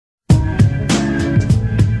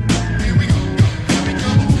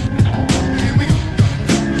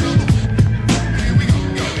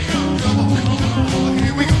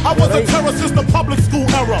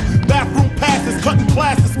era. Bathroom passes, cutting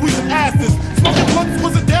classes, squeezing asses. Smoking blunts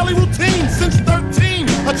was a daily routine since 13.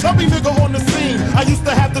 A chubby nigga on the scene. I used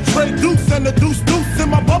to have the tray deuce and the deuce in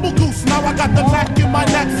my bubble goose. Now I got the knack in my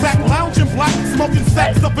knapsack, lounging black, smoking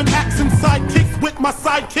sacks up in axe and sidekicks with my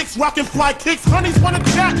sidekicks, rocking fly kicks. Honeys wanna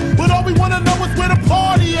chat, but all we wanna know is where the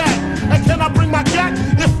party at. And can I bring my gat?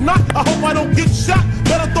 If not, I hope I don't get shot.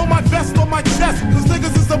 Better throw my vest on my chest, cause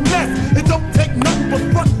niggas is a mess. It don't take nothing but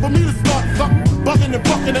front for me to start something. Bugging and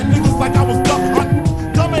bucking at niggas like I was duck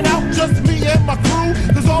hunting. Coming out just me and my crew,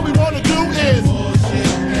 cause all we wanna do is bullshit,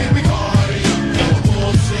 and we party, and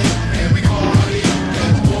bullshit, and we party,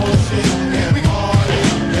 and bullshit, and we party,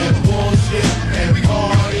 and bullshit, and we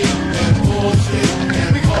party, and bullshit, and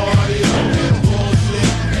we party, and bullshit,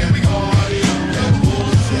 and we party, and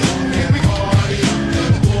bullshit, and we party,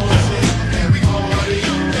 and bullshit, and we party,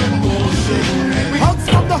 and bullshit, and we hugs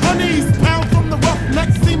from the honeys, pound from the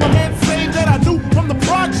roughnecks. See my man say that I knew from the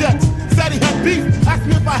projects. Said he had beef, asked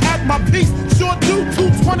me if I had my piece. Sure do,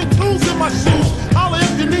 222s in my shoes. Holla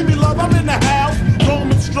if you need me, love, I'm in the house.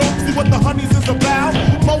 Roman stroke, see what the honeys is about.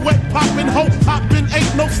 Moet poppin', hope poppin',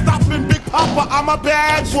 ain't no stopping. Big Papa, I'm a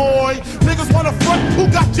bad boy. Niggas wanna front, who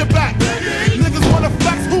got your back? Niggas wanna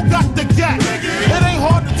flex, who got the gat? It ain't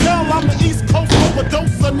hard to tell, I'm the East Coast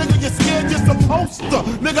overdoser. Nigga, you're scared, you're supposed to.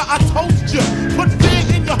 Nigga, I toast you. Put fear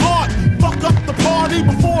in your heart. Fuck up the party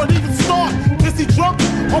before it even start. Is he drunk?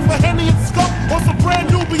 Off a Henny and skunk? Or some brand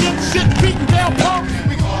Nubian shit beating down punk?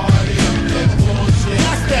 We party and bullshit.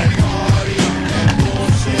 That's that. We party and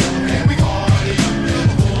bullshit. And we party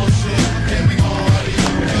and bullshit. And we party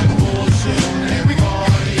and bullshit. And we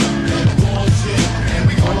party and bullshit. And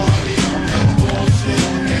we party and bullshit.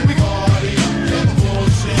 And we party and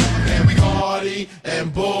bullshit. And we party and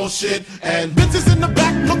bullshit. And bitches in the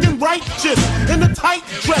back looking righteous in a tight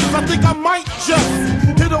dress. I think I might just